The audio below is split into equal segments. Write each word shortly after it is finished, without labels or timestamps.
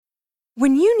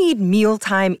When you need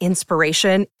mealtime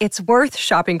inspiration, it's worth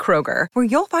shopping Kroger, where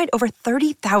you'll find over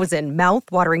 30,000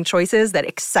 mouth-watering choices that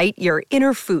excite your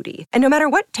inner foodie. And no matter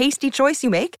what tasty choice you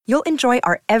make, you'll enjoy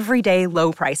our everyday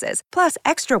low prices, plus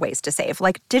extra ways to save,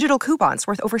 like digital coupons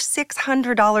worth over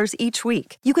 $600 each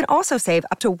week. You can also save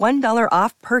up to $1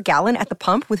 off per gallon at the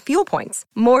pump with fuel points.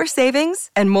 More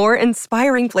savings and more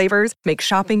inspiring flavors make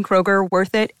shopping Kroger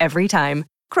worth it every time.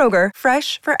 Kroger,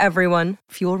 fresh for everyone.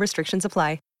 Fuel restrictions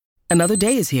apply. Another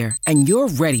day is here, and you're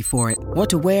ready for it. What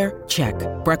to wear? Check.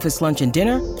 Breakfast, lunch, and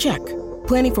dinner? Check.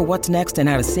 Planning for what's next and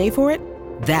how to save for it?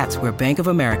 That's where Bank of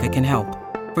America can help.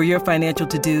 For your financial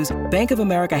to-dos, Bank of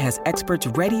America has experts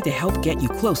ready to help get you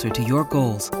closer to your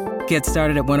goals. Get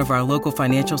started at one of our local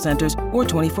financial centers or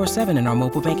 24/7 in our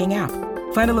mobile banking app.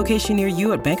 Find a location near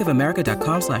you at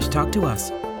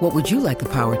bankofamerica.com/talktous. What would you like the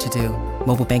power to do?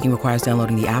 Mobile banking requires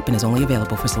downloading the app and is only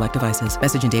available for select devices.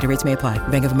 Message and data rates may apply.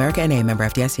 Bank of America N.A., member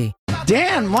FDIC.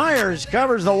 Dan Myers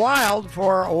covers the Wild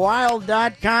for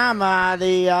Wild.com.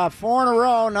 The 4 in a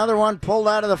row, another one pulled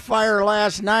out of the fire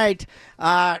last night.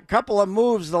 Couple of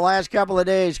moves the last couple of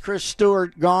days. Chris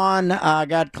Stewart gone,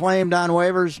 got claimed on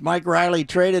waivers. Mike Riley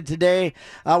traded today.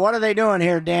 What are they doing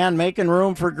here, Dan? Making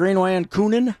room for Greenway and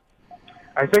Coonan?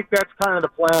 I think that's kind of the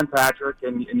plan, Patrick,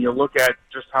 and you look at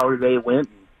just how they went.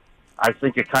 I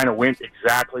think it kind of went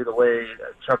exactly the way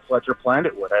Chuck Fletcher planned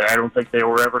it would. I don't think they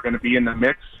were ever going to be in the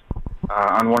mix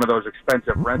on one of those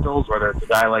expensive rentals, whether it's a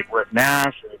guy like Rick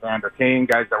Nash or Evander Kane,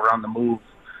 guys that were on the move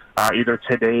either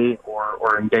today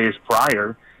or in days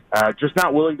prior, just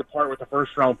not willing to part with a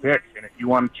first-round pick. And if you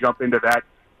want to jump into that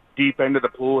deep end of the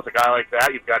pool with a guy like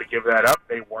that, you've got to give that up.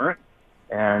 They weren't.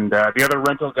 And the other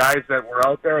rental guys that were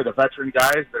out there, the veteran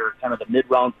guys, they're kind of the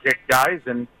mid-round pick guys,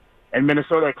 and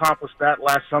Minnesota accomplished that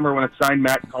last summer when it signed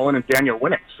Matt Cullen and Daniel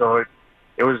Winnick. So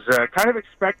it was kind of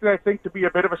expected, I think, to be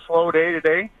a bit of a slow day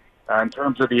today in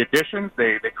terms of the additions.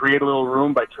 They create a little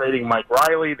room by trading Mike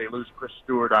Riley. They lose Chris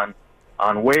Stewart on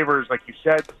waivers, like you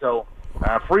said. So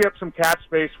free up some cap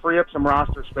space, free up some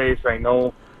roster space. I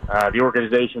know the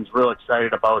organization's real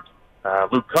excited about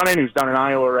Luke Cunnin, who's down in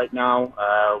Iowa right now,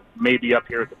 may be up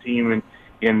here at the team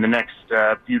in the next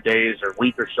few days or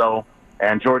week or so.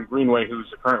 And Jordan Greenway,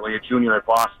 who's currently a junior at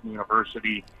Boston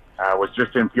University, was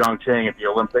just in Pyeongchang at the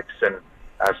Olympics. And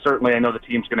certainly I know the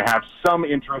team's going to have some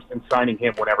interest in signing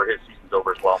him whenever his season's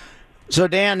over as well. So,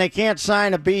 Dan, they can't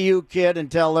sign a BU kid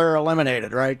until they're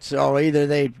eliminated, right? So either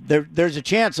there's a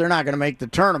chance they're not going to make the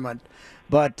tournament.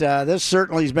 But this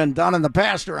certainly has been done in the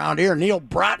past around here. Neil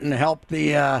Broughton helped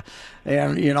the, in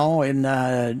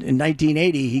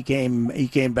 1980 he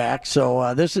came back.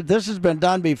 So this has been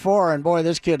done before, and boy,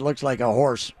 this kid looks like a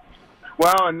horse.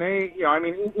 Well, and they,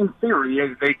 in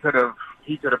theory, he could have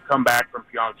come back from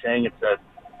Pyeongchang and said,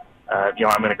 I'm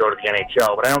going to go to the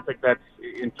NHL. But I don't think that's,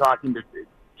 in talking to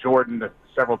Jordan the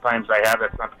several times I have,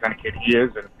 that's not the kind of kid he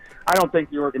is, and I don't think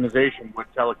the organization would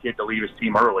tell a kid to leave his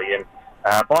team early. And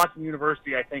Boston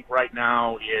University, I think, right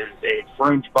now is a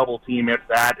fringe bubble team, if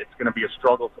that. It's going to be a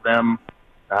struggle for them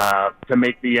to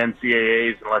make the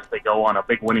NCAAs unless they go on a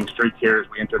big winning streak here as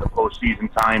we enter the postseason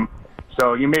time.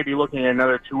 So you may be looking at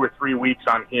another 2 or 3 weeks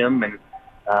on him. And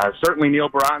certainly Neil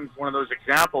Broughton's one of those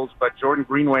examples, but Jordan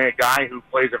Greenway, a guy who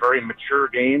plays a very mature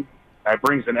game,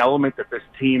 brings an element that this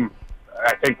team,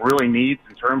 I think, really needs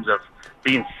in terms of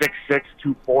being 6'6",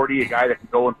 240, a guy that can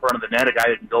go in front of the net, a guy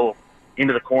that can go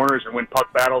into the corners and win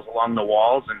puck battles along the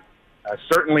walls, and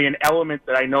certainly an element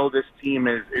that I know this team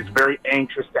is very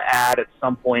anxious to add at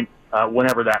some point,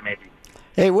 whenever that may be.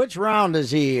 Hey, which round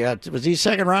is he? Was he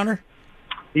second rounder?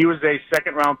 He was a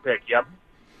second-round pick, yep.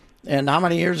 And how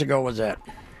many years ago was that?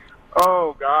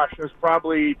 Oh, gosh, it was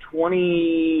probably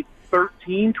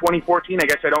 2013, 2014. I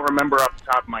guess I don't remember off the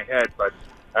top of my head, but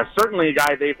certainly a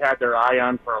guy they've had their eye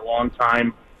on for a long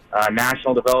time,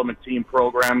 national development team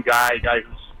program guy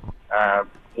who's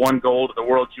won gold at the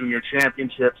World Junior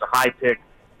Championships, a high pick,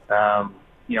 has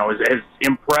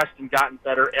impressed and gotten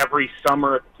better every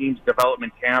summer at the team's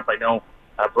development camp. I know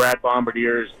Brad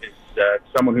Bombardier is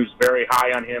someone who's very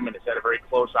high on him and has had a very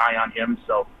close eye on him.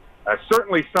 So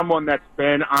certainly someone that's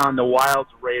been on the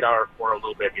Wild's radar for a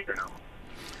little bit here now.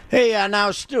 Hey,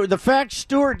 now, the fact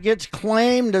Stewart gets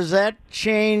claimed, does that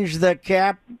change the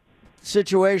cap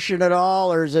situation at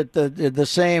all, or is it the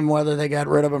same whether they got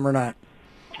rid of him or not?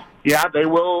 Yeah, they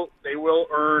will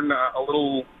earn a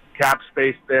little cap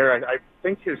space there. I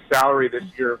think his salary this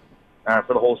year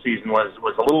for the whole season was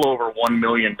a little over $1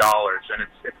 million, and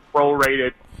it's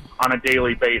prorated on a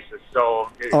daily basis. So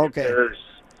if there's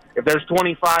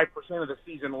 25% of the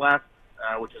season left,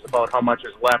 which is about how much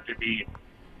is left, it'd be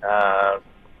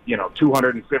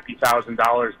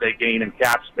 $250,000 they gain in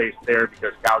cap space there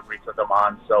because Calgary took them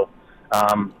on. So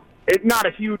it's not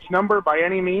a huge number by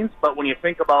any means, but when you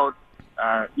think about,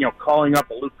 calling up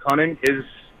a Luke Cunnin, his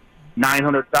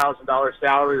 $900,000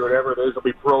 salary, whatever it is, will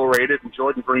be prorated, and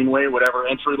Jordan Greenway, whatever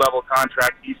entry-level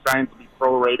contract he signs, will be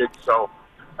prorated. So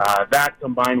that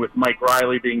combined with Mike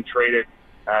Riley being traded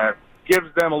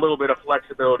gives them a little bit of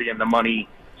flexibility in the money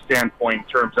standpoint in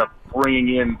terms of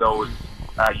bringing in those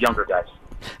younger guys.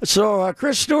 So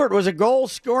Chris Stewart was a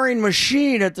goal-scoring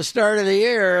machine at the start of the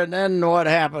year, and then what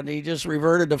happened? He just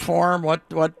reverted to form. What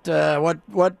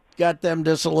got them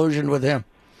disillusioned with him?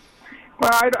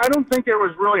 Well, I don't think there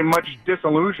was really much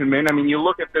disillusionment. I mean, you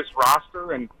look at this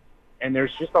roster, and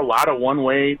there's just a lot of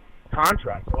one-way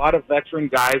contracts, a lot of veteran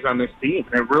guys on this team,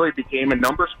 and it really became a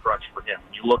numbers crunch for him.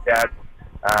 You look at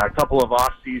a couple of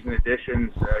off-season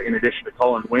additions, in addition to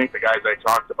Cullen Wink, the guys I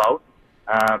talked about,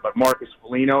 but Marcus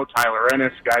Foligno, Tyler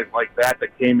Ennis, guys like that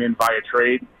came in via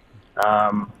trade,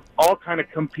 all kind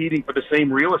of competing for the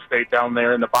same real estate down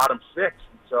there in the bottom six.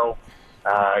 So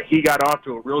he got off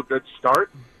to a real good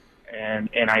start. And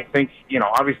I think,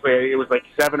 obviously it was like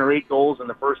 7 or 8 goals in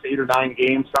the first 8 or 9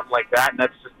 games, something like that, and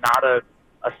that's just not a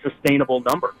sustainable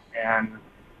number. And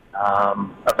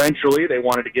eventually they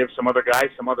wanted to give some other guys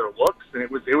some other looks, and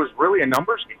it was really a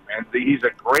numbers game. And he's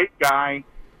a great guy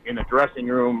in the dressing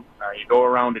room. You go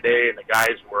around today, and the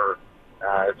guys were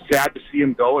sad to see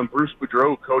him go. And Bruce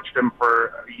Boudreau, who coached him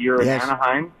for a year in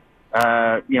Anaheim,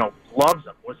 loves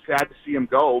him. Was sad to see him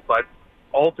go, but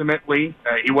ultimately,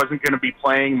 he wasn't going to be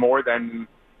playing more than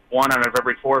 1 out of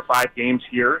every 4 or 5 games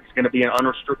here. He's going to be an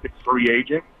unrestricted free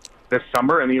agent this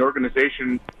summer, and the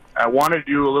organization wanted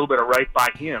to do a little bit of right by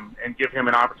him and give him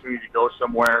an opportunity to go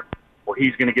somewhere where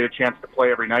he's going to get a chance to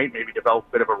play every night, maybe develop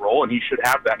a bit of a role, and he should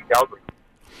have that in Calgary.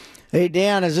 Hey,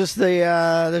 Dan, is this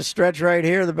this stretch right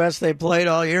here the best they played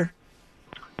all year?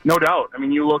 No doubt. I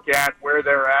mean, you look at where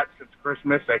they're at since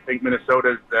Christmas. I think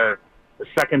Minnesota's the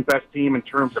second-best team in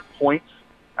terms of points.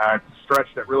 It's a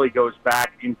stretch that really goes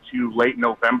back into late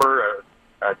November,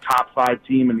 a top 5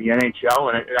 team in the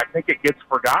NHL, and I think it gets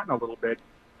forgotten a little bit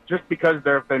just because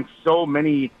there have been so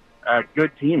many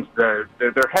good teams. There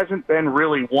hasn't been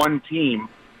really one team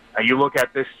you look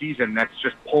at this season that's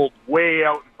just pulled way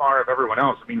out and far of everyone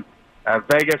else. I mean,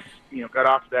 Vegas, got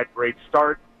off to that great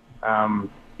start.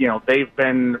 They've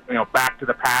been, back to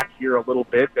the pack here a little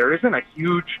bit. There isn't a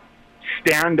huge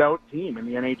standout team in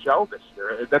the NHL this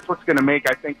year. That's what's going to make,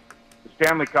 I think, the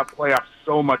Stanley Cup playoffs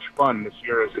so much fun this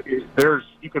year.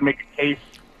 You can make a case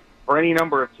for any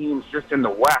number of teams just in the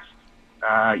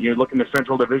West. You look in the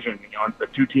Central Division, the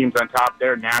 2 teams on top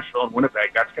there, Nashville and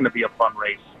Winnipeg. That's going to be a fun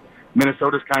race.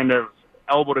 Minnesota's kind of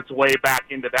elbowed its way back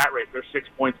into that race. They're 6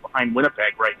 points behind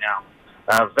Winnipeg right now.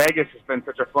 Vegas has been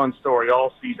such a fun story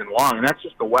all season long, and that's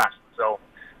just the West. So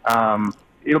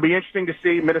it'll be interesting to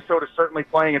see. Minnesota's certainly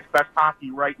playing its best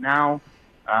hockey right now.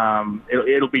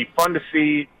 It'll be fun to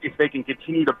see if they can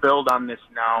continue to build on this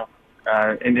now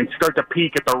and then start to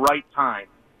peak at the right time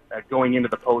going into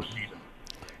the postseason.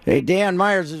 Hey, Dan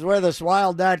Myers is with us,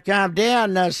 Wild.com.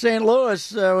 Dan, St.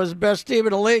 Louis was the best team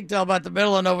in the league till about the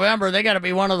middle of November. They got to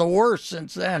be one of the worst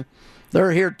since then.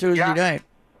 They're here Tuesday night.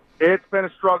 It's been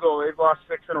a struggle. They've lost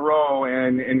 6 in a row,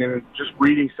 and just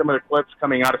reading some of the clips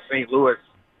coming out of St. Louis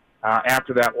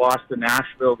after that loss to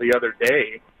Nashville the other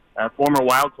day, former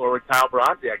Wild forward Kyle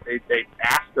Brodziak, they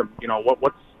asked him,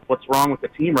 what's wrong with the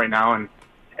team right now, and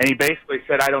he basically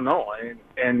said, I don't know,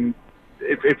 and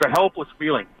it's a helpless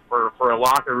feeling for a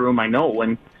locker room. I know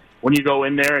when you go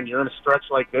in there and you're in a stretch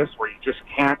like this where you just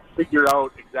can't figure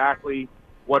out exactly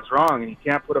what's wrong, and you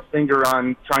can't put a finger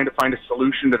on trying to find a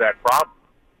solution to that problem.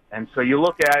 And so you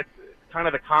look at kind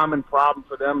of the common problem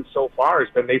for them so far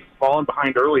has been they've fallen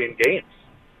behind early in games.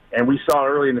 And we saw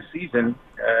early in the season,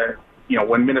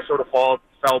 when Minnesota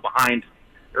fell behind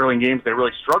early in games, they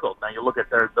really struggled. Now you look at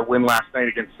the win last night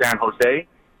against San Jose.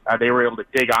 They were able to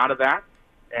dig out of that,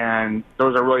 and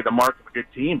those are really the mark of a good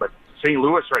team. But St.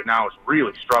 Louis right now is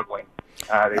really struggling.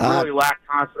 They really lack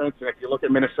confidence, and if you look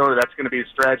at Minnesota, that's going to be a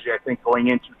strategy, I think, going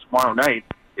into tomorrow night,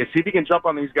 is see if you can jump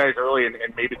on these guys early, and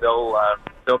maybe they'll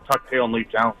tuck tail and leap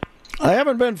down. I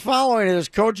haven't been following it. Has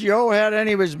Coach Yeo had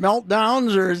any of his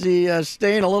meltdowns, or is he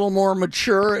staying a little more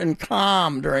mature and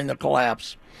calm during the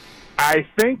collapse? I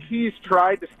think he's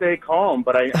tried to stay calm,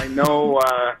 but I know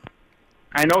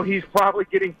I know he's probably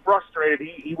getting frustrated.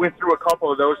 He went through a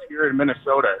couple of those here in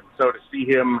Minnesota, so to see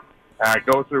him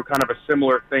go through kind of a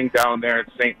similar thing down there in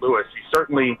St. Louis, he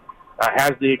certainly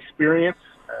has the experience,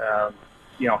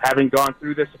 having gone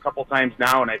through this a couple times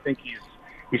now, and I think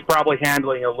he's probably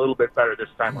handling it a little bit better this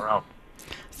time around.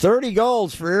 30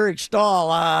 goals for Eric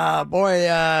Stahl.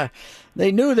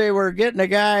 They knew they were getting a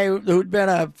guy who'd been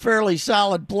a fairly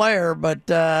solid player, but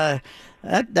that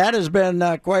has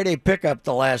been quite a pickup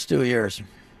the last 2 years.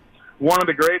 One of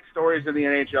the great stories in the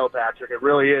NHL, Patrick. It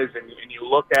really is. And you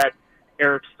look at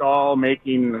Eric Stahl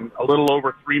making a little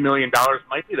over $3 million,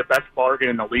 might be the best bargain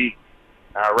in the league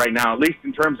right now, at least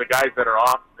in terms of guys that are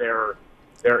off their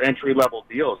entry-level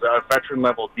deals,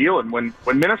 veteran-level deal. And when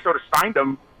Minnesota signed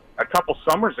him a couple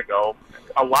summers ago,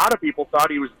 a lot of people thought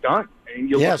he was done. And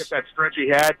you look at that stretch he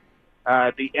had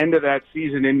at the end of that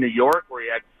season in New York where he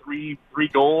had three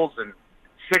goals and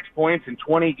 6 points in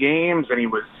 20 games, and he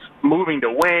was moving to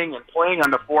wing and playing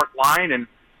on the fourth line, and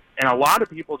a lot of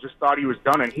people just thought he was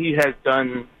done, and he has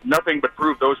done nothing but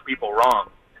prove those people wrong.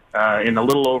 In a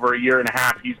little over a year and a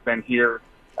half he's been here.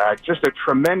 Just a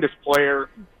tremendous player.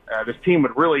 This team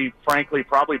would really, frankly,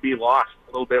 probably be lost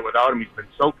a little bit without him. He's been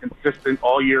so consistent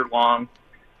all year long.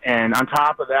 And on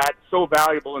top of that, so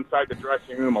valuable inside the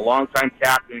dressing room, a longtime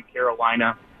captain in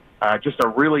Carolina, just a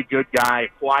really good guy,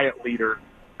 quiet leader,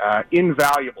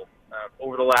 invaluable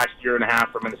over the last year and a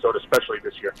half for Minnesota, especially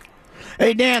this year.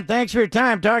 Hey, Dan, thanks for your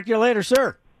time. Talk to you later,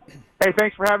 sir. Hey,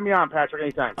 thanks for having me on, Patrick.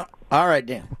 Anytime. All right,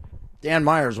 Dan. Dan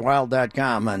Myers,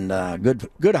 Wild.com, and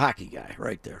good hockey guy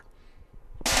right there.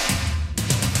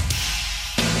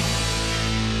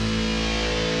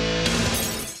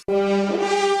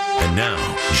 And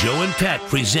now, Joe and Pat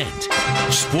present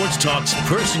Sports Talk's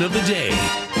Person of the Day.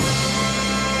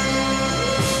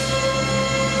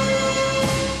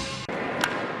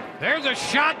 There's a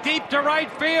shot deep to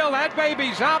right field. That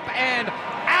baby's up and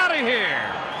out of here.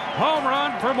 Home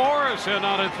run for Morrison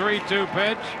on a 3-2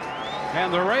 pitch.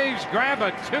 And the Rays grab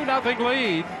a 2-0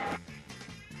 lead.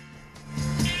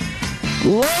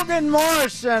 Logan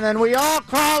Morrison, and we all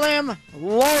call him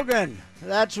Logan.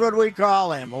 That's what we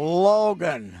call him,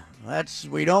 Logan.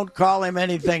 We don't call him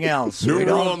anything else. New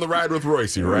rule on the Ride with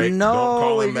Reusse, right? No, don't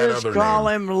call him we that just other call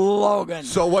name. him Logan.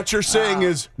 So what you're saying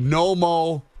is no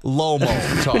mo,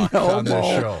 Lomo talk on this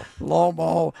show.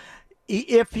 Lomo.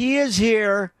 If he is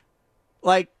here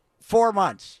like 4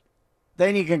 months,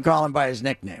 then you can call him by his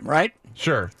nickname, right?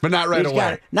 Sure, but not right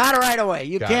away. Not right away.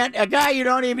 You can't. A guy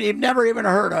you've never even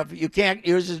heard of, you can't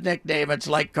use his nickname. It's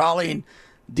like calling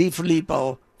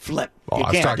DiFilippo Flip.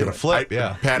 I was talking to Flip.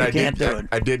 Pat, I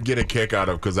did get a kick out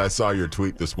of because I saw your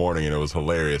tweet this morning and it was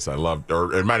hilarious. I loved,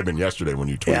 or it might have been yesterday when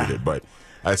you tweeted it, but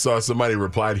I saw somebody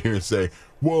reply here and say,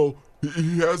 "Well,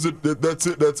 he has it. That's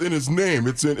it. That's in his name.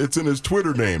 It's in his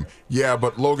Twitter name." Yeah,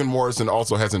 but Logan Morrison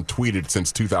also hasn't tweeted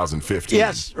since 2015.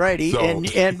 Yes, right.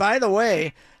 And by the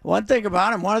way, one thing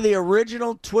about him, one of the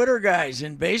original Twitter guys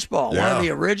in baseball, one of the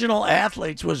original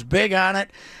athletes, was big on it.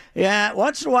 Yeah,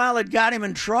 once in a while it got him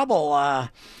in trouble.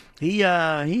 He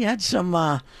had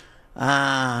some.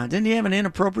 Didn't he have an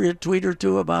inappropriate tweet or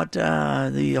two about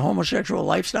the homosexual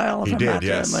lifestyle? If I'm not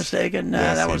mistaken,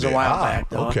 that was a while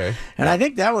back, though. Okay, and I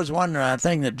think that was one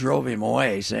thing that drove him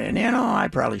away, saying, I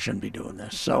probably shouldn't be doing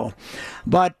this. So,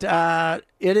 but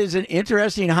it is an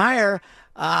interesting hire.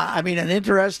 An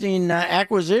interesting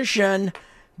acquisition.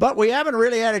 But we haven't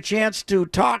really had a chance to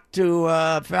talk to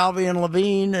Falvey and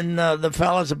Levine and the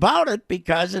fellas about it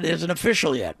because it isn't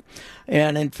official yet.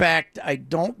 And, in fact, I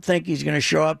don't think he's going to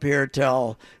show up here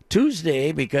till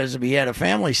Tuesday because he had a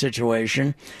family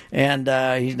situation. And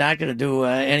he's not going to do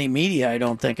any media, I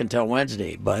don't think, until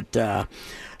Wednesday. But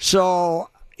so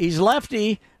he's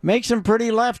lefty, makes him pretty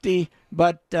lefty.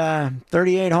 But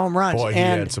 38 home runs. Boy, he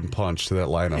had some punch to that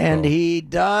lineup. And he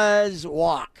does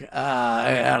walk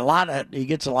he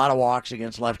gets a lot of walks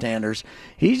against left-handers.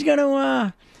 He's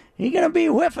gonna be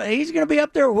whiffing. He's gonna be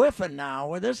up there whiffing now.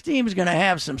 Where this team's gonna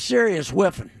have some serious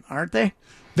whiffing, aren't they?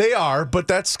 They are, but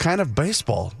that's kind of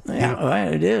baseball. Yeah,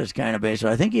 well, it is kind of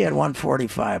baseball. I think he had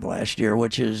 145 last year,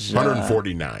 which is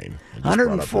 149.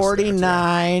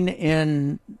 149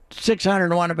 in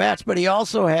 601 at-bats, but he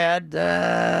also had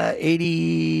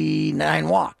 89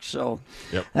 walks, so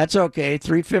that's okay.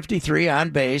 353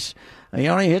 on base. He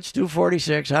only hits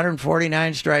 246,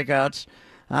 149 strikeouts.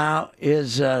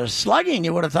 His slugging,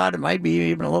 you would have thought it might be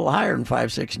even a little higher than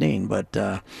 516,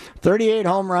 but 38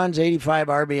 home runs, 85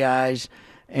 RBIs.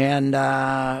 And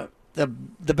the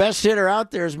best hitter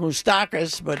out there is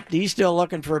Moustakas, but he's still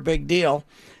looking for a big deal.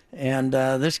 And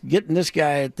getting this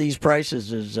guy at these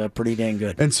prices is pretty dang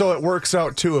good. And so it works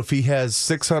out, too. If he has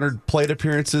 600 plate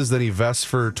appearances, then he vests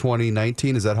for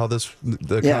 2019. Is that how the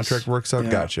contract works out?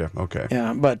 Yeah. Gotcha. Okay.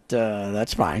 Yeah, but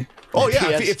that's fine. Oh,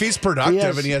 yeah. If he's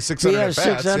productive and he has 600 at-bats,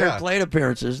 600 plate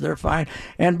appearances, they're fine.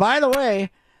 And by the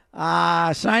way,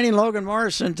 signing Logan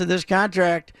Morrison to this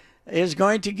contract, is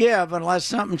going to give, unless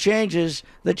something changes,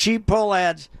 the cheap pull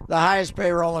lads the highest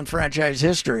payroll in franchise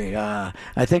history. I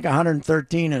think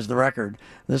 113 is the record.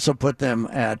 This will put them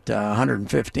at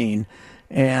 115.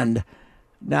 And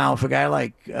now if a guy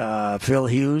like Phil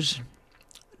Hughes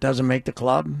doesn't make the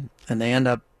club and they end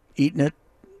up eating it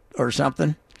or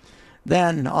something,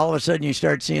 then all of a sudden you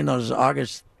start seeing those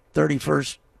August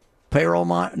 31st payroll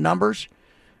numbers,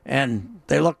 and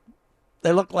they look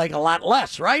like a lot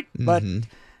less, right? But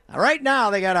right now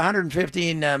they got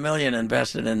 115 million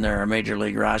invested in their major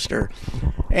league roster.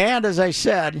 And as I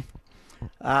said,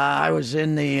 I was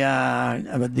in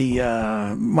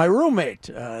my roommate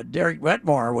Derek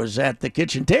Wetmore was at the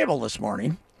kitchen table this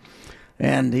morning,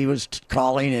 and he was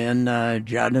calling in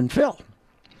Judd and Phil,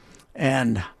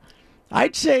 and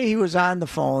I'd say he was on the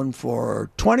phone for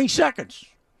 20 seconds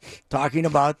talking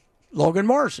about Logan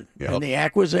Morrison and the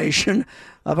acquisition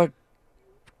of a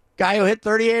guy who hit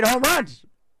 38 home runs,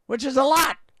 which is a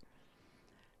lot.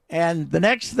 And the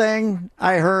next thing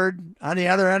I heard on the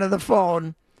other end of the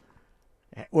phone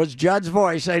was Judd's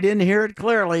voice. I didn't hear it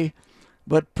clearly,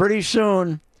 but pretty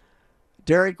soon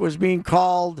Derek was being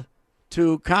called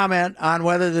to comment on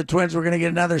whether the Twins were going to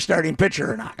get another starting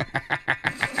pitcher or not.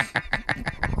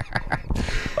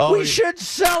 We should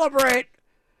celebrate.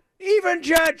 Even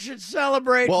Judd should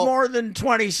celebrate more than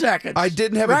 20 seconds. I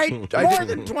didn't have more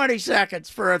than 20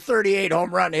 seconds for a 38 home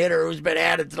run hitter who's been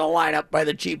added to the lineup by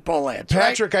the cheap pull lads.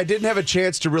 Patrick, I didn't have a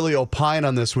chance to really opine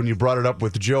on this when you brought it up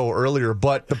with Joe earlier,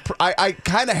 but I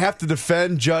kind of have to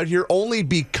defend Judd here only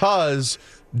because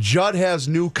Judd has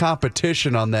new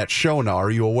competition on that show now. Are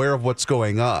you aware of what's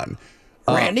going on?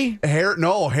 Randy?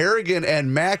 Harrigan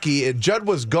and Mackey. And Judd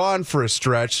was gone for a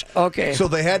stretch. Okay. So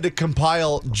they had to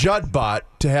compile Juddbot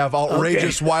to have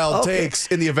outrageous wild takes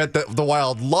in the event that the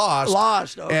Wild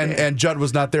lost. Okay. And Judd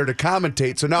was not there to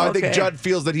commentate. So now I think Judd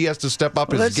feels that he has to step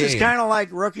up his game. This is kind of like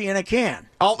rookie in a can.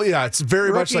 Oh, yeah, it's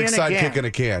very much like sidekick in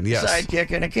a can. Yes.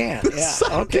 Sidekick in a can. Yeah.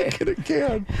 Sidekick in a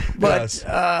can.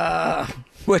 But,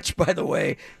 which, by the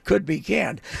way, could be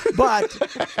canned. But,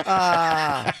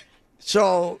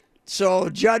 So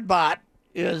Juddbot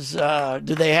is,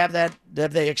 do they have that?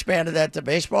 Have they expanded that to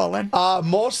baseball then?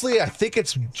 Mostly, I think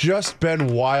it's just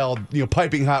been wild,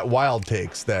 piping hot wild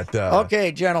takes that.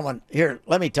 Okay, gentlemen, here,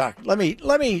 let me talk. Let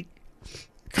me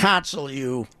counsel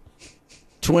you,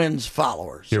 Twins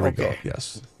followers. Here we go.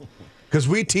 Yes, because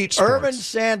we teach sports. Urban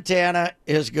Santana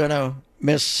is going to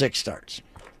miss 6 starts.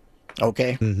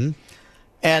 Okay,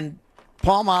 and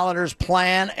Paul Molitor's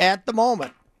plan at the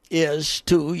moment is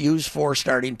to use 4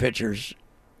 starting pitchers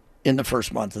in the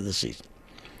first month of the season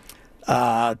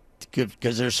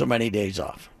because there's so many days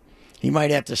off. He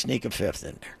might have to sneak a 5th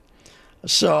in there.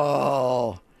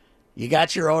 So you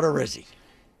got your Odorizzi,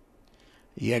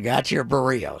 you got your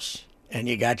Barrios, and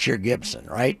you got your Gibson,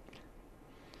 right?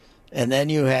 And then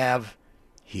you have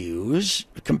Hughes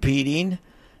competing.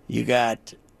 You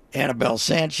got Anibal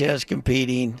Sanchez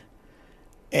competing,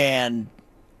 and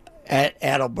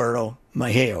Adalberto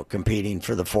Mejia competing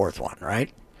for the 4th one, right?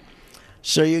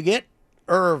 So you get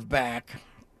Irv back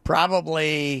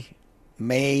probably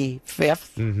May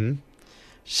 5th.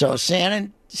 So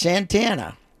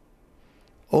Santana,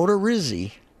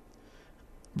 Odorizzi,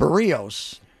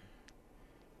 Barrios,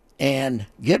 and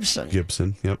Gibson.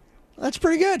 Gibson, yep. That's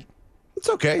pretty good. It's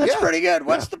okay. That's pretty good.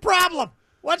 What's the problem?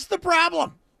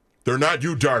 They're not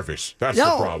you, Darvish. That's the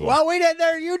problem. Well, we did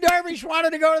there. You, Darvish,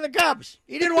 wanted to go to the Cubs.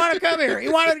 He didn't want to come here. He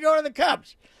wanted to go to the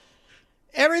Cubs.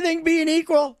 Everything being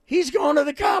equal, he's going to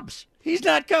the Cubs. He's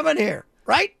not coming here,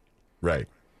 right? Right.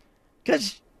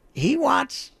 Because he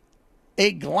wants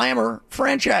a glamour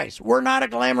franchise. We're not a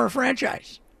glamour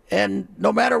franchise. And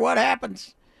no matter what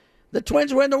happens, the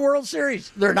Twins win the World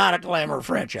Series. They're not a glamour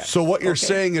franchise. So what you're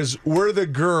saying is we're the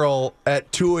girl at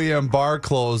 2 a.m. bar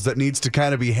close that needs to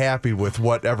kind of be happy with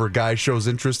whatever guy shows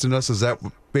interest in us? Is that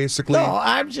basically? No,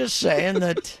 I'm just saying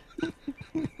that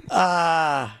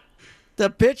the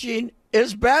pitching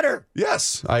is better.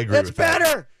 Yes, I agree with that. It's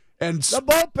better. And the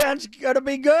bullpen's going to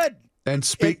be good. And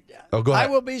go ahead. I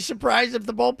will be surprised if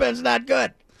the bullpen's not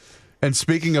good. And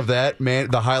speaking of that,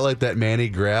 the highlight that Manny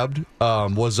grabbed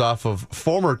was off of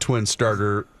former Twin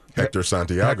starter Hector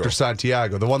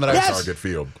Santiago. The one that I saw. Target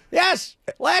field. Yes.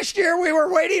 Last year we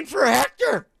were waiting for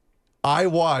Hector. I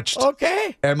watched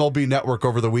MLB Network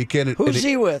over the weekend. Who's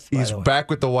he with? He's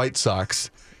back with the White Sox.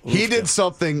 He did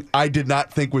something I did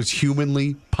not think was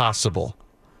humanly possible.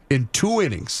 In 2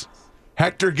 innings,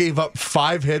 Hector gave up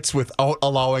 5 hits without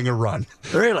allowing a run.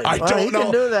 Really? I don't know.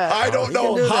 Can do that. I don't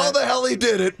know how the hell he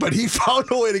did it, but he found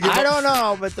a way to give up. I don't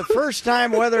know, but the first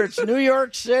time, whether it's New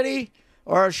York City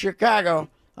or Chicago,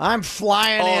 I'm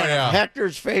flying in. Yeah.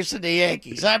 Hector's facing the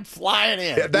Yankees. I'm flying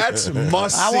in. Yeah, that's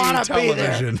must-see I want to be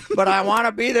television. there, but I want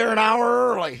to be there an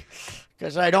hour early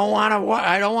because I don't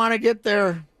want to get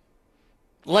there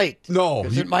late. No,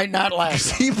 because it might not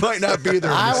last. He might not be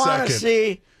there in a I want second. to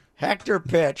see Hector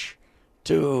pitch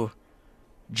to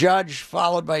Judge,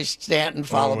 followed by Stanton,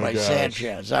 followed by gosh.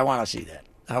 Sanchez. I want to see that.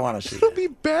 It'll be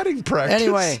batting practice.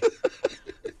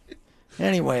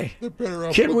 Anyway, They're better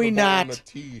off can putting we the ball on not? the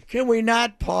tee. Can we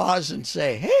not pause and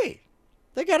say, hey,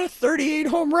 they got a 38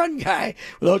 home run guy.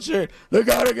 Let's say they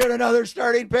got to get another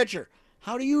starting pitcher.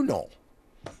 How do you know?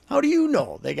 How do you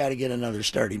know they got to get another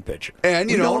starting pitcher? And,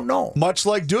 we don't know. Much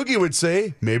like Doogie would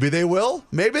say, maybe they will,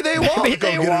 maybe they won't Maybe go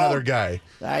they get won't. another guy.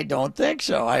 I don't think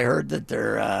so. I heard that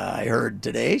I heard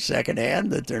today,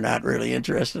 secondhand, that they're not really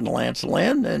interested in Lance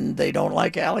Lynn, and they don't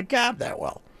like Alec Cobb that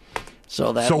well.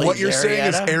 So So what leaves you're saying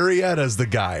is Arrieta. Arrieta's the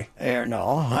guy.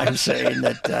 No, I'm saying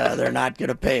that they're not going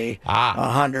to pay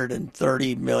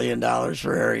 $130 million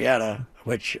for Arrieta,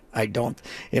 which I don't.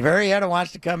 If Arrieta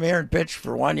wants to come here and pitch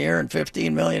for 1 year and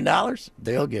 $15 million,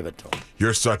 they'll give it to him.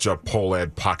 You're such a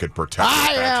Pohlad pocket protector.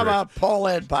 I am Patrick. a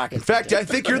Pohlad pocket. In fact, I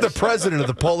think you're the president of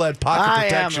the Pohlad Pocket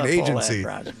Protection Agency.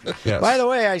 Yes. By the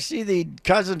way, I see the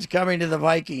Cousins coming to the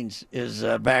Vikings is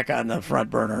back on the front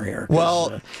burner here. 'Cause,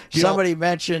 Well, somebody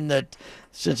mentioned that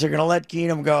since they're going to let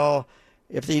Keenum go,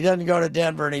 if he doesn't go to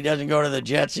Denver and he doesn't go to the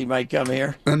Jets, he might come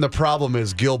here. And the problem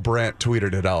is Gil Brandt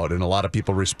tweeted it out, and a lot of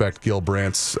people respect Gil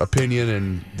Brandt's opinion,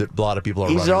 and a lot of people are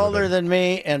He's running with older it. than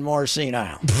me and more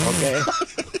senile. Okay,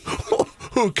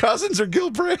 Who, Cousins or Gil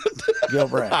Brandt? Gil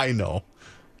Brandt. I know.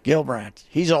 Gil Brandt.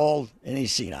 He's old and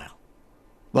he's senile,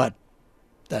 but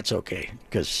that's okay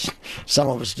because some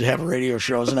of us have radio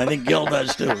shows, and I think Gil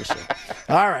does too. So.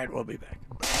 All right, we'll be back.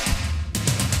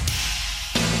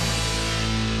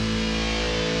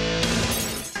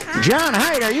 John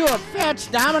Hyde, are you a Fats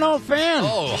Domino fan?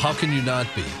 Oh, how can you not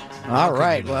be? All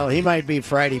right. Well, he might be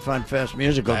Friday Fun Fest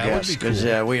musical That would guest be because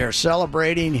cool. we are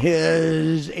celebrating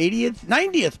his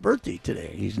 90th birthday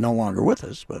today. He's no longer with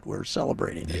us, but we're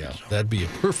celebrating it. Yeah, that'd be a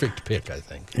perfect pick, I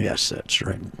think. Yes, that's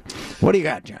right. What do you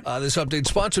got, John? This update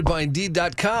sponsored by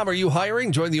Indeed.com. Are you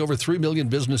hiring? Join the over 3 million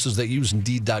businesses that use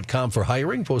Indeed.com for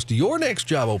hiring. Post your next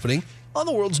job opening on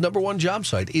the world's #1 job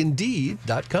site,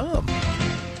 Indeed.com.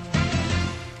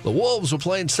 The Wolves will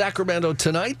play in Sacramento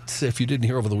tonight. If you didn't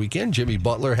hear over the weekend, Jimmy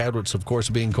Butler had what's, of course,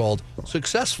 being called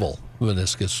successful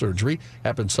meniscus surgery.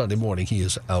 Happened Sunday morning. He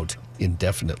is out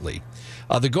indefinitely.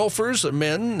 The Gophers,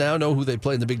 men, now know who they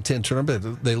play in the Big Ten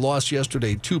tournament. They lost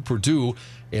yesterday to Purdue,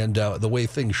 and the way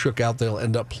things shook out, they'll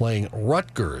end up playing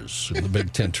Rutgers in the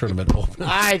Big Ten tournament opener.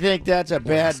 I think that's a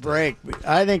bad break.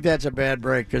 I think that's a bad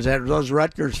break because those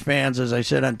Rutgers fans, as I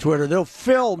said on Twitter, they'll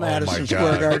fill Madison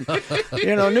Square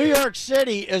Garden. New York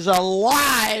City is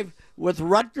alive with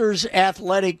Rutgers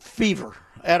athletic fever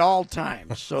at all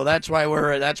times. So that's why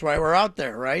we're out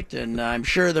there, right? And I'm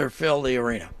sure they'll fill the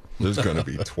arena. There's going to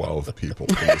be 12 people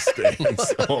in the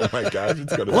stands. Oh, my gosh.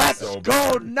 It's going to be Let's so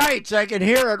go bad. Knights. I can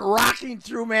hear it rocking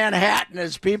through Manhattan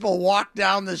as people walk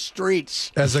down the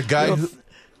streets. As a guy who...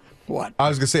 What? I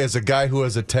was going to say, as a guy who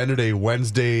has attended a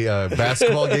Wednesday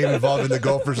basketball game involving the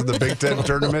Gophers in the Big Ten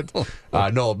tournament,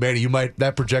 no, Manny,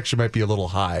 that projection might be a little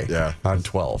high on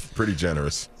 12. Pretty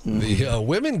generous. The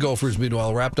women Gophers,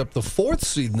 meanwhile, wrapped up the 4th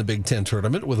seed in the Big Ten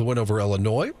tournament with a win over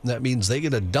Illinois. That means they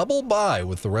get a double bye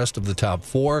with the rest of the top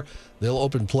 4. They'll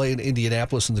open play in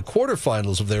Indianapolis in the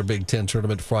quarterfinals of their Big Ten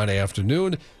tournament Friday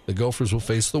afternoon. The Gophers will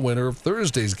face the winner of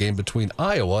Thursday's game between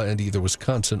Iowa and either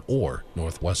Wisconsin or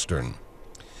Northwestern.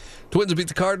 Twins beat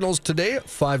the Cardinals today,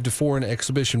 5-4 in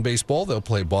exhibition baseball. They'll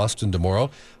play Boston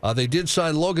tomorrow. They did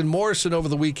sign Logan Morrison over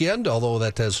the weekend, although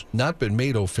that has not been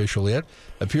made official yet.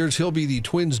 Appears he'll be the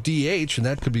Twins' DH, and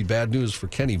that could be bad news for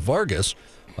Kenny Vargas.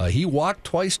 He walked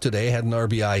twice today, had an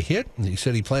RBI hit, and he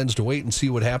said he plans to wait and see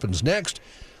what happens next.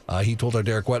 He told our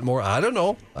Derek Wetmore, I don't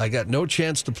know. I got no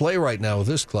chance to play right now with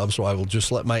this club, so I will just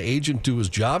let my agent do his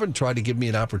job and try to give me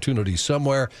an opportunity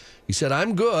somewhere. He said,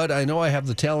 I'm good. I know I have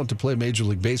the talent to play Major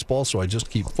League Baseball, so I just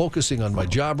keep focusing on my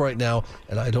job right now,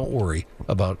 and I don't worry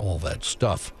about all that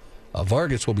stuff.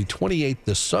 Vargas will be 28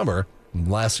 this summer.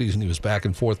 Last season, he was back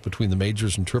and forth between the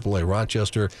majors and AAA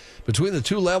Rochester. Between the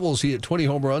two levels, he hit 20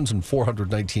 home runs and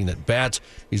 419 at-bats.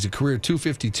 He's a career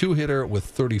 .252 hitter with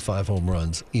 35 home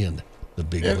runs in the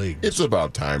big leagues. It's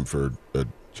about time for a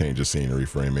change of scenery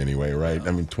for him anyway, right?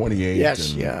 I mean, 28.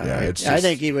 Yes, It's I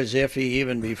think he was iffy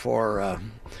even before.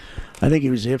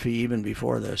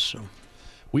 This. So.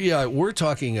 We're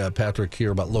talking, Patrick,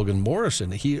 here about Logan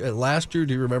Morrison. He last year,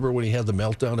 do you remember when he had the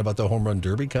meltdown about the home run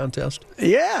derby contest?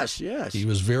 Yes. He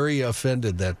was very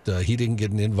offended that he didn't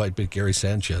get an invite, but Gary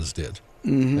Sanchez did.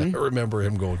 Mm-hmm. I remember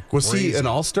him going Was crazy. he an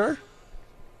all-star?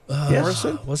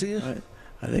 Morrison? Was he?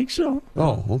 I think so.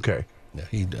 Oh, okay.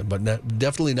 Yeah, but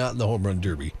definitely not in the home run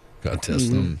derby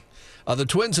contest. The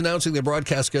Twins announcing their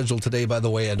broadcast schedule today, by the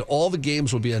way, and all the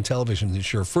games will be on television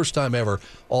this year. First time ever,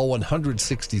 all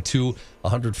 162,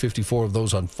 154 of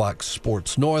those on Fox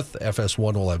Sports North.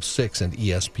 FS1 will have 6, and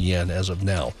ESPN as of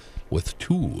now with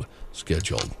 2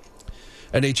 scheduled.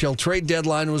 NHL trade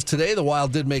deadline was today. The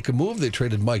Wild did make a move. They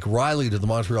traded Mike Riley to the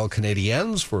Montreal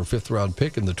Canadiens for a 5th-round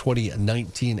pick in the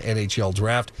 2019 NHL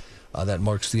draft. That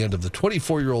marks the end of the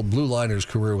 24-year-old Blue Liner's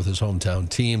career with his hometown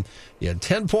team. He had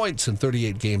 10 points in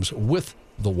 38 games with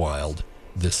the Wild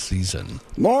this season.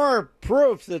 More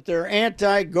proof that they're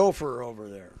anti-gopher over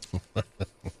there.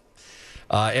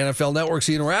 NFL Network's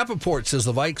Ian Rappaport says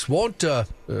the Vikes won't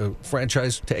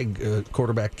franchise tag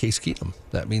quarterback Case Keenum.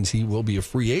 That means he will be a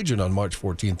free agent on March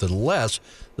 14th unless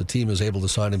the team is able to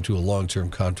sign him to a long-term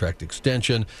contract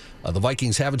extension. The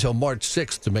Vikings have until March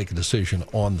 6th to make a decision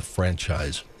on the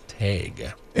franchise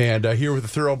tag. And here with a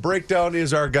thorough breakdown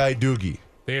is our guy Doogie.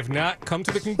 They have not come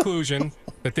to the conclusion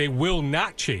that they will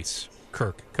not chase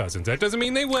Kirk Cousins. That doesn't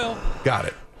mean they will. Got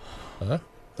it.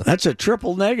 That's a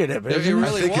triple negative, isn't It it?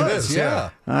 really I think it was, is,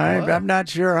 yeah. I'm not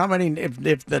sure how many,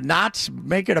 if the knots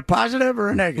make it a positive or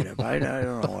a negative. I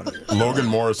don't know what it is. Logan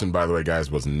Morrison, by the way, guys,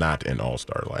 was not an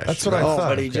All-Star last That's year. what I thought.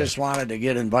 But he just wanted to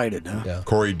get invited, huh? Yeah.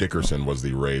 Corey Dickerson was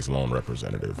the Rays lone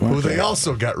representative. Who they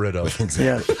also got rid of.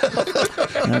 Yes,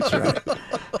 that's right.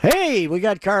 Hey, we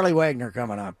got Carly Wagner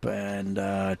coming up and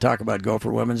talk about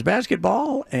Gopher women's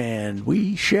basketball, and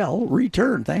we shall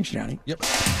return. Thanks, Johnny. Yep.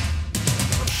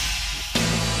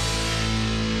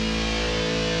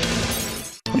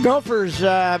 Gophers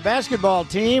basketball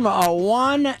team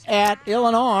won at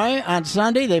Illinois on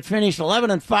Sunday. They finished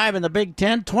 11-5 in the Big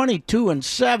Ten,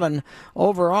 22-7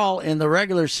 overall in the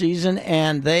regular season,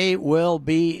 and they will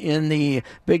be in the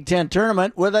Big Ten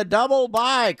tournament with a double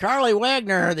bye. Carly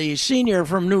Wagner, the senior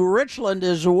from New Richland,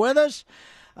 is with us.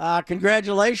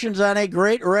 Congratulations on a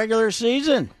great regular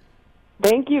season.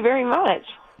 Thank you very much.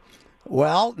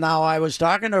 Well, now I was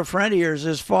talking to a friend of yours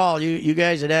this fall. You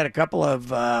guys had a couple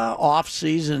of off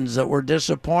seasons that were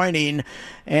disappointing,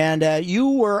 and you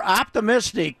were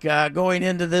optimistic going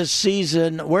into this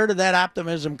season. Where did that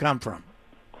optimism come from?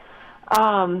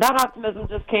 That optimism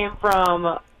just came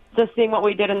from just seeing what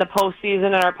we did in the postseason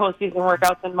and our postseason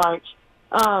workouts in March.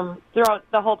 Throughout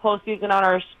the whole postseason on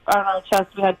our chest,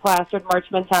 we had plastered March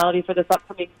mentality for this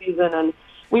upcoming season, and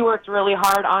we worked really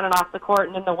hard on and off the court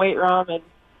and in the weight room, and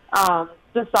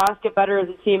just saw us get better as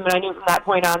a team, and I knew from that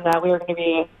point on that we were going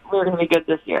to be good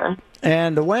this year.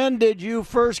 And when did you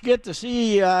first get to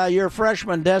see your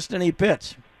freshman Destiny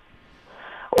Pitts?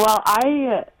 Well,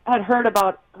 I had heard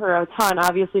about her a ton,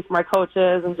 obviously from our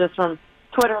coaches and just from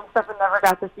Twitter and stuff, and never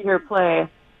got to see her play.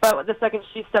 But the second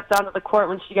she stepped onto the court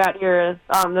when she got here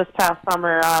this past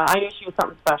summer, I knew she was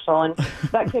something special. And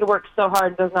that kid works so hard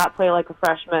and does not play like a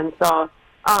freshman. So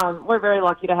we're very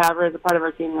lucky to have her as a part of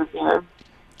our team this year.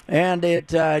 And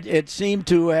it seemed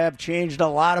to have changed a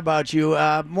lot about you.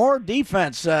 More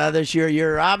defense this year.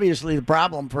 You're obviously the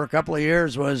problem for a couple of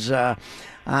years was you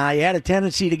had a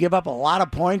tendency to give up a lot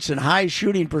of points and high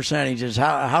shooting percentages.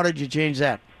 How did you change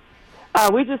that?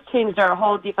 We just changed our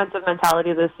whole defensive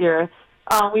mentality this year.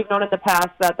 We've known in the past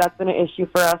that that's been an issue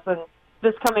for us, and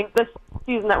this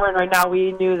season that we're in right now,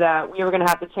 we knew that we were going to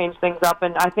have to change things up,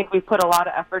 and I think we put a lot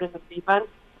of effort into defense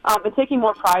and taking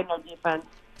more pride in our defense.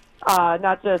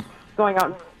 Not just going out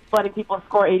and letting people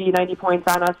score 80, 90 points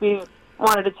on us. We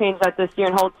wanted to change that this year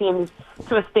and hold teams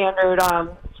to a standard,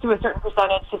 to a certain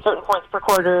percentage, to certain points per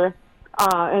quarter,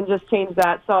 and just change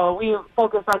that. So we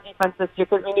focused on defense this year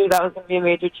because we knew that was going to be a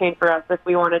major change for us if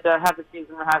we wanted to have the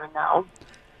season we're having now.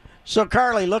 So,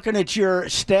 Carly, looking at your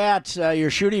stats, your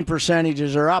shooting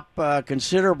percentages are up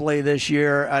considerably this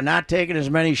year, not taking as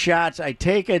many shots. I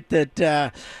take it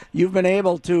that you've been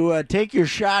able to take your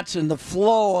shots in the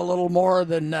flow a little more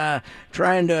than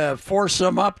trying to force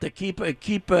them up to keep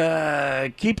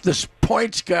the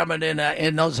points coming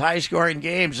in those high-scoring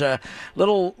games.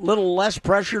 Little less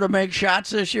pressure to make shots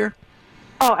this year?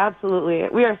 Oh, absolutely.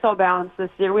 We are so balanced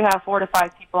this year. We have 4 to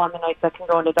 5 people on the night that can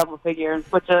go into double figures,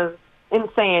 which is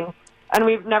insane, and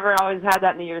we've never always had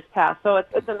that in the years past. So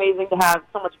it's amazing to have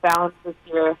so much balance this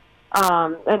year,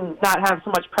 and not have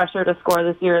so much pressure to score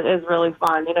this year is really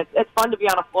fun. And it's fun to be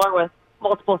on a floor with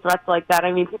multiple threats like that.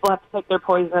 I mean, people have to pick their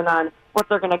poison on what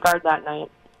they're going to guard that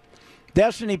night.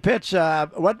 Destiny Pitts,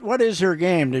 what is her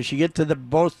game? Does she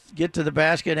both get to the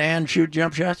basket and shoot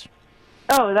jump shots?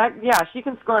 Oh, she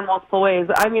can score in multiple ways.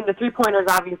 I mean, the three-pointer is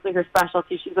obviously her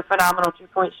specialty. She's a phenomenal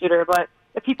 2-point shooter, but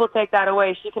if people take that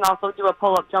away, she can also do a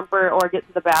pull-up jumper or get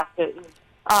to the basket. And,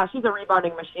 she's a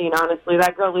rebounding machine, honestly.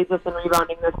 That girl leads us in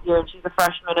rebounding this year, and she's a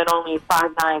freshman at only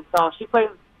 5'9". So she plays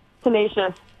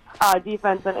tenacious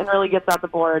defense and really gets out the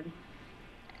board.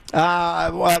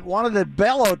 One of the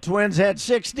Bello twins had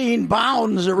 16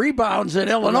 rebounds at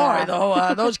Illinois,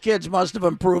 though. Those kids must have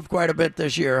improved quite a bit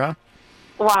this year, huh?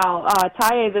 Wow.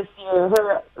 Taye this year,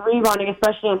 her rebounding,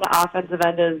 especially on the offensive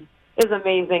end, is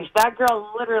amazing. That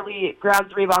girl literally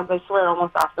grabs rebounds, I swear,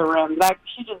 almost off the rim.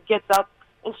 She just gets up,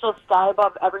 and she'll sky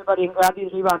above everybody and grab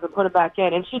these rebounds and put them back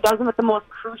in. And she does them at the most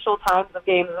crucial times of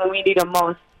games when we need them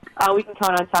most. We can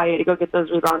count on Taye to go get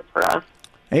those rebounds for us.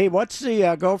 Hey, what's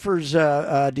the Gophers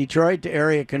Detroit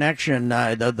area connection?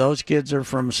 Those kids are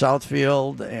from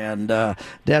Southfield, and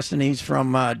Destiny's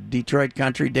from Detroit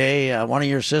Country Day. One of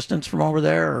your assistants from over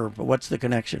there, or what's the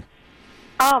connection?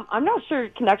 I'm not sure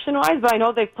connection-wise, but I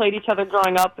know they've played each other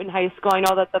growing up in high school. I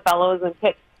know that the Bellows and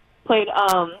Pitt played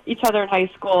each other in high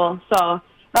school, so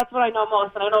that's what I know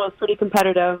most, and I know it was pretty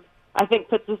competitive. I think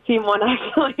Pitt's team won,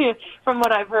 actually, from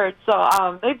what I've heard.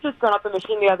 So they've just grown up in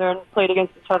machine together and played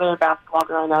against each other in basketball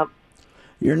growing up.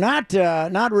 You're not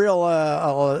real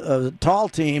a tall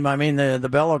team. I mean, the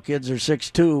Bello kids are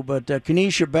 6'2", but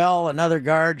Kenesha Bell, another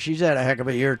guard, she's had a heck of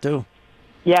a year, too.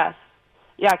 Yes.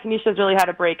 Yeah, Kenesha's really had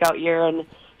a breakout year, and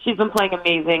she's been playing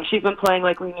amazing. She's been playing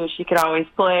like we knew she could always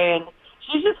play, and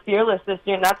she's just fearless this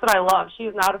year, and that's what I love.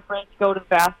 She's not afraid to go to the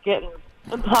basket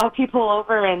and plow people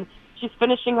over, and she's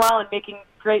finishing well and making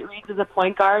great reads as a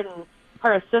point guard, and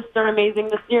her assists are amazing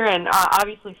this year, and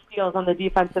obviously steals on the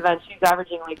defensive end. She's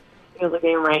averaging like steals a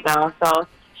game right now, so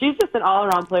she's just an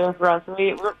all-around player for us, and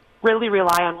we really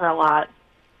rely on her a lot.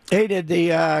 Hey, did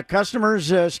the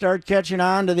customers start catching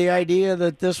on to the idea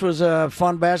that this was a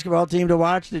fun basketball team to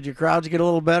watch? Did your crowds get a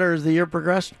little better as the year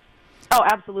progressed? Oh,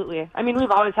 absolutely. I mean,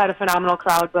 we've always had a phenomenal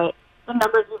crowd, but the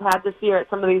numbers we've had this year at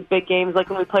some of these big games, like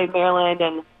when we played Maryland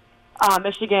and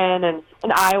Michigan and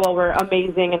Iowa, were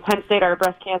amazing. And Penn State, our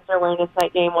breast cancer awareness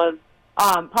night game, was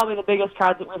probably the biggest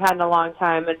crowds that we've had in a long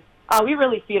time. And we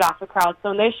really feed off the crowd. So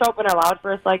when they show up and are loud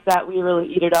for us like that, we really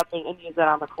eat it up and use it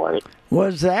on the court.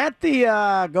 Was that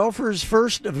the Gophers'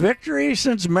 first victory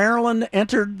since Maryland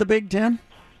entered the Big Ten?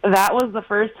 That was the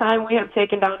first time we have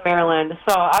taken down Maryland.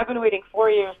 So I've been waiting 4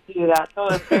 years to do that. So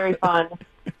it was very fun.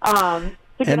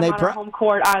 To get them on our home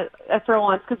court for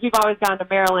once, because we've always gone to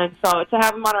Maryland. So to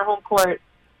have them on our home court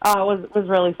was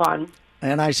really fun.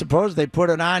 And I suppose they put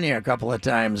it on you a couple of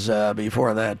times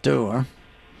before that, too, huh?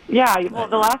 Yeah, well,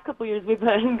 the last couple of years we've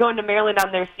been going to Maryland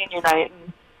on their senior night,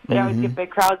 and they always get big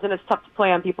crowds, and it's tough to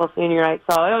play on people's senior night.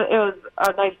 So it was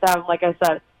nice to have them, like I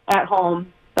said, at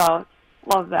home. So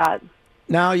love that.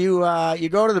 Now you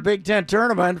go to the Big Ten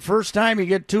tournament. First time you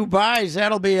get 2 byes.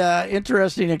 That'll be an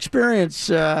interesting experience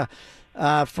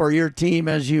for your team.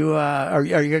 As you are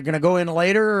you going to go in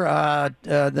later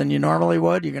than you normally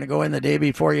would? You're going to go in the day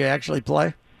before you actually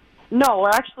play? No, we're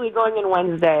actually going in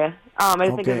Wednesday. I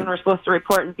think is when we're supposed to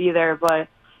report and be there. But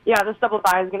yeah, this double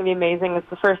bye is going to be amazing. It's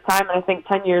the first time in I think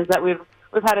 10 years that we've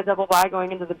had a double bye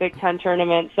going into the Big Ten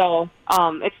tournament. So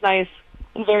it's nice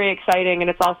and very exciting, and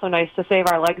it's also nice to save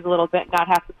our legs a little bit and not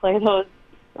have to play those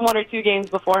 1 or 2 games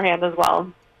beforehand as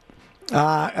well.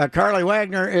 Carly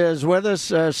Wagner is with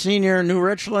us, senior, New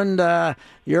Richland.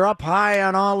 You're up high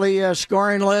on all the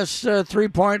scoring lists,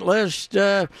 3-point list,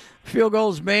 field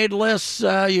goals made lists.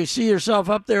 You see yourself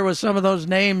up there with some of those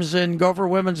names in Gopher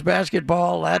women's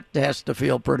basketball. That has to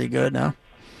feel pretty good now.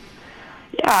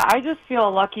 Yeah, I just feel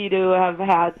lucky to have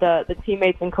had the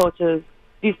teammates and coaches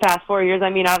these past 4 years. I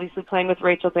mean, obviously playing with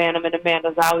Rachel Banham and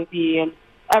Amanda Zawibi, and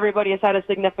everybody has had a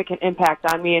significant impact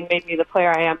on me and made me the player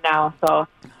I am now. So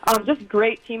just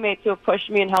great teammates who have pushed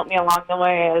me and helped me along the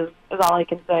way is all I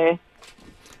can say.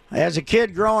 As a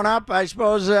kid growing up, I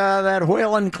suppose that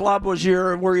Whalen Club were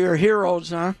your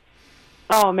heroes, huh?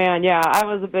 Oh, man, yeah. I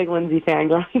was a big Lindsay fan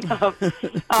growing up.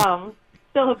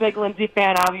 Still a big Lindsay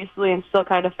fan, obviously, and still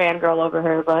kind of fangirl over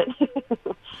her, but...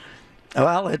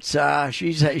 Well, it's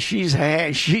she's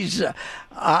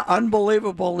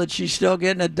unbelievable that she's still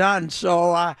getting it done.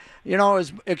 So,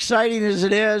 as exciting as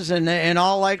it is, and in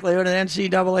all likelihood, an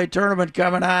NCAA tournament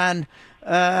coming on,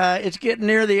 it's getting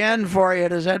near the end for you.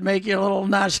 Does that make you a little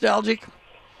nostalgic?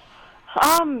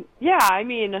 Yeah, I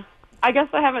mean, I guess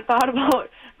I haven't thought about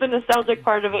the nostalgic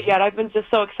part of it yet. I've been just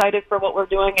so excited for what we're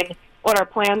doing and what our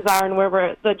plans are and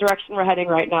where the direction we're heading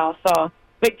right now. So,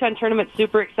 Big Ten tournament's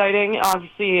super exciting.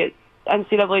 Obviously,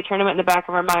 NCAA tournament in the back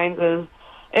of our minds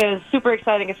is super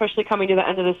exciting, especially coming to the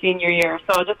end of the senior year.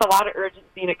 So just a lot of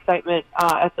urgency and excitement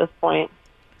at this point.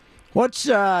 What's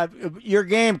your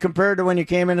game compared to when you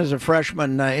came in as a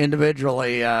freshman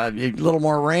individually? A little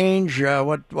more range.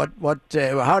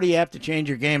 How do you have to change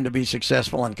your game to be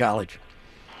successful in college?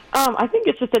 I think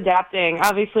it's just adapting.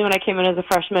 Obviously, when I came in as a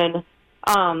freshman,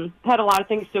 had a lot of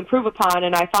things to improve upon,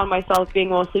 and I found myself being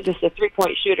mostly just a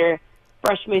three-point shooter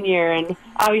freshman year. And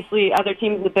obviously, other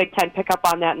teams in the Big Ten pick up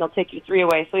on that, and they'll take your three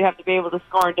away. So you have to be able to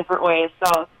score in different ways.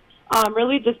 So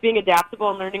really just being adaptable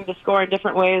and learning to score in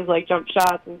different ways, like jump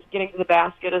shots and getting to the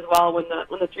basket as well when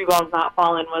the three ball's not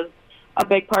falling, was a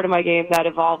big part of my game that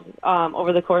evolved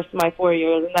over the course of my 4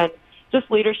 years. And then just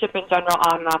leadership in general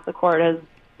on and off the court has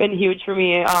been huge for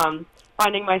me.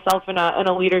 Finding myself in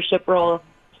a leadership role,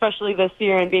 especially this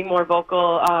year, and being more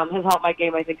vocal has helped my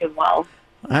game, I think, as well.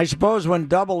 I suppose when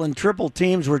double and triple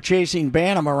teams were chasing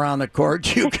Bantam around the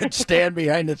court, you could stand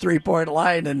behind the three-point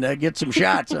line and get some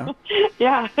shots. Huh?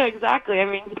 Yeah, exactly. I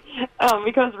mean,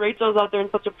 because Rachel's out there in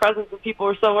such a presence and people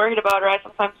were so worried about her, I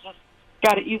sometimes just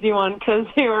got an easy one because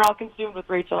they were all consumed with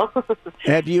Rachel.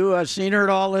 Have you seen her at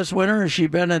all this winter? Has she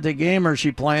been at the game, or is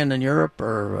she playing in Europe,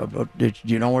 or do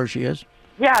you know where she is?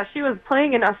 Yeah, she was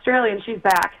playing in Australia, and she's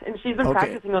back. And she's been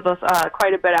practicing with us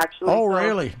quite a bit, actually. Oh,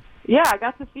 really? Yeah, I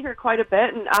got to see her quite a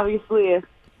bit, and obviously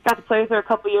got to play with her a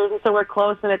couple years, and so we're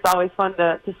close, and it's always fun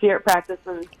to see her practice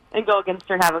and go against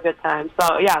her and have a good time.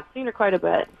 So, yeah, I've seen her quite a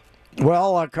bit.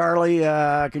 Well, Carly,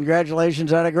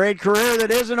 congratulations on a great career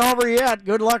that isn't over yet.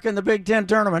 Good luck in the Big Ten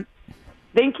tournament.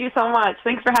 Thank you so much.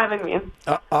 Thanks for having me.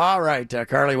 All right,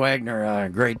 Carly Wagner,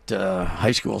 great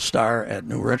high school star at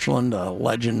New Richland, a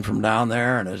legend from down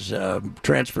there, and has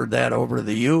transferred that over to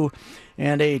the U,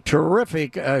 and a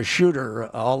terrific shooter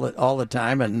all the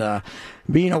time, and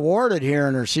being awarded here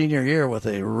in her senior year with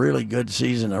a really good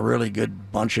season, a really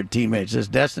good bunch of teammates. This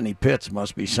Destiny Pitts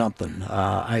must be something.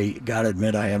 I got to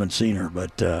admit I haven't seen her,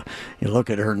 but you look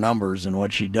at her numbers and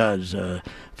what she does.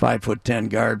 5'10"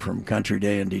 guard from Country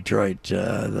Day in Detroit.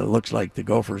 It looks like the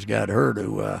Gophers got her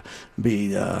to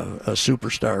be a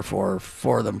superstar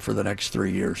for them for the next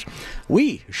 3 years.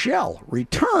 We shall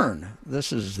return.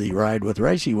 This is the Ride with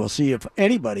Reusse. We'll see if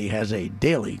anybody has a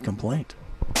daily complaint.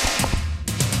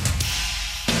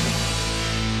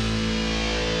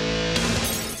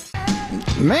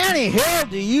 Manny Hill,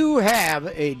 do you have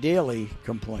a daily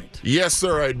complaint? Yes,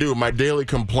 sir, I do. My daily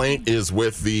complaint is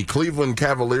with the Cleveland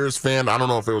Cavaliers fan. I don't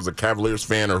know if it was a Cavaliers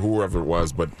fan or whoever it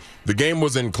was, but the game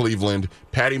was in Cleveland.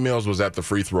 Patty Mills was at the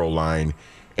free throw line,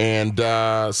 and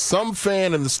some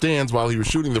fan in the stands while he was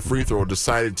shooting the free throw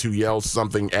decided to yell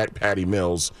something at Patty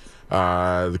Mills.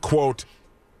 The quote,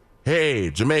 "Hey,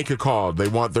 Jamaica called. They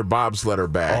want their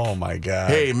bobsledder back." Oh, my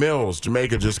God. "Hey, Mills,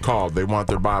 Jamaica just called. They want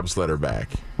their bobsledder back."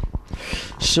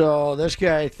 So this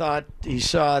guy thought he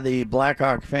saw the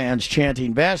Blackhawk fans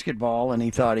chanting basketball, and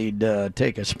he thought he'd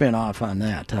take a spin off on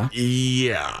that, huh?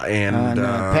 Yeah, and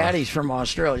Patty's from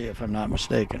Australia, if I'm not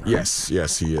mistaken. Right? Yes,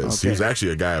 he is. Okay. He was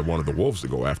actually a guy I wanted the Wolves to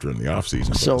go after in the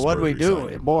offseason. So what did we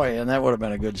do? Boy, and that would have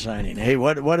been a good signing. Hey,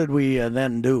 what did we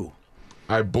then do?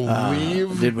 I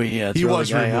believe did we? He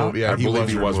was removed. Out? Yeah, I believe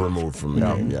he was removed from the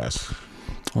game. Yes.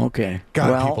 Okay.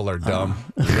 God, people are dumb.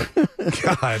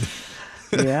 God.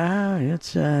 Yeah,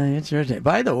 it's interesting.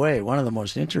 By the way, one of the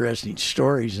most interesting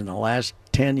stories in the last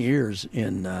 10 years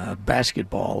in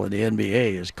basketball in the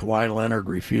NBA is Kawhi Leonard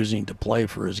refusing to play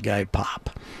for his guy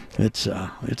Pop. It's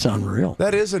unreal.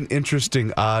 That is an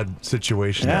interesting, odd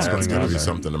situation that's it's going going on. to be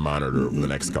something to monitor over the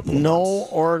next couple of months. No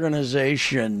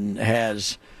organization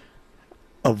has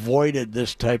avoided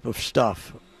this type of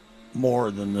stuff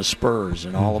more than the Spurs,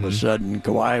 and all of a sudden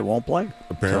Kawhi won't play.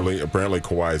 Apparently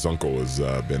Kawhi's uncle has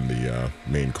been the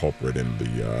main culprit in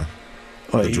the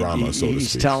drama, so to speak.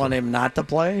 He's telling him not to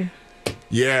play?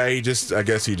 Yeah, I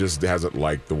guess he just hasn't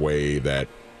liked the way that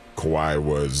Kawhi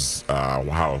was,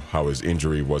 how his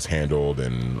injury was handled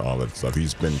and all that stuff.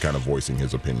 He's been kind of voicing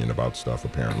his opinion about stuff,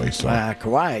 apparently. So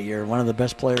Kawhi, you're one of the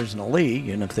best players in the league,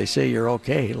 and if they say you're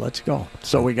okay, let's go.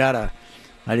 So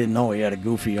I didn't know he had a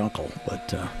goofy uncle,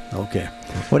 but okay.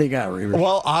 What do you got, Reavers?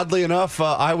 Well, oddly enough,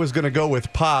 I was going to go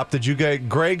with Pop. Did you guys?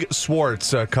 Greg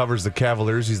Swartz covers the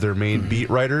Cavaliers. He's their main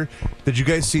beat writer. Did you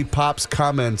guys see Pop's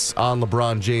comments on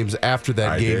LeBron James after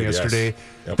that game yesterday? Yes.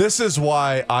 Yep. This is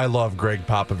why I love Greg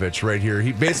Popovich right here.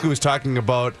 He basically was talking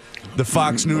about the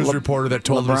Fox News reporter that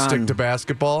told him to stick to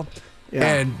basketball. Yeah.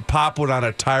 And Pop went on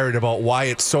a tirade about why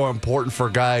it's so important for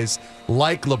guys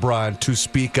like LeBron to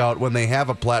speak out when they have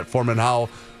a platform, and how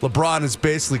LeBron has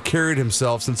basically carried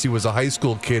himself since he was a high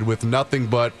school kid with nothing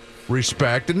but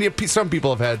respect. And some people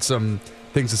have had some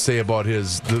things to say about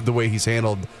the way he's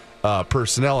handled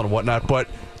personnel and whatnot. But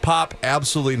Pop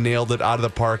absolutely nailed it out of the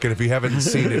park, and if you haven't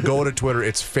seen it, go to Twitter.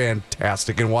 It's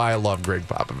fantastic, and why I love Greg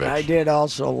Popovich. I did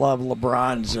also love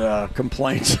LeBron's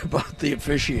complaints about the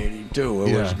officiating too.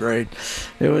 It was great.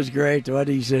 It was great. What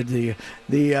he said, the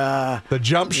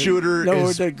jump shooter.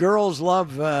 The girls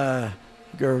love.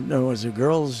 Was it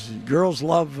girls? Girls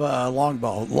love long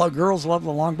ball. Girls love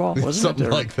the long ball. Wasn't something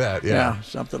it? like that? Yeah,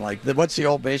 something like that. What's the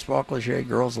old baseball cliche?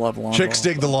 Girls love long Chicks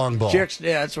ball. dig the long ball. Chicks,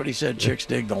 yeah, that's what he said. Chicks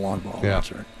dig the long ball. Yeah.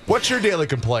 That's right. What's your daily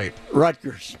complaint?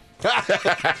 Rutgers.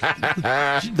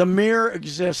 The mere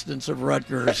existence of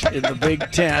Rutgers in the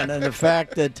Big Ten and the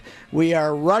fact that we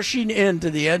are rushing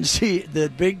into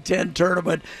the Big Ten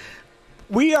tournament.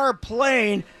 We are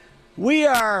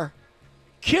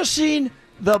kissing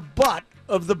the butt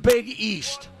of the Big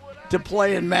East to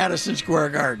play in Madison Square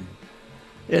Garden.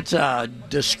 It's a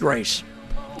disgrace.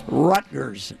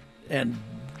 Rutgers and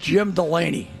Jim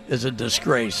Delaney is a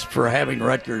disgrace for having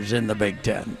Rutgers in the Big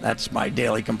Ten. That's my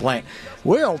daily complaint.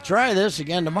 We'll try this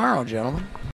again tomorrow, gentlemen.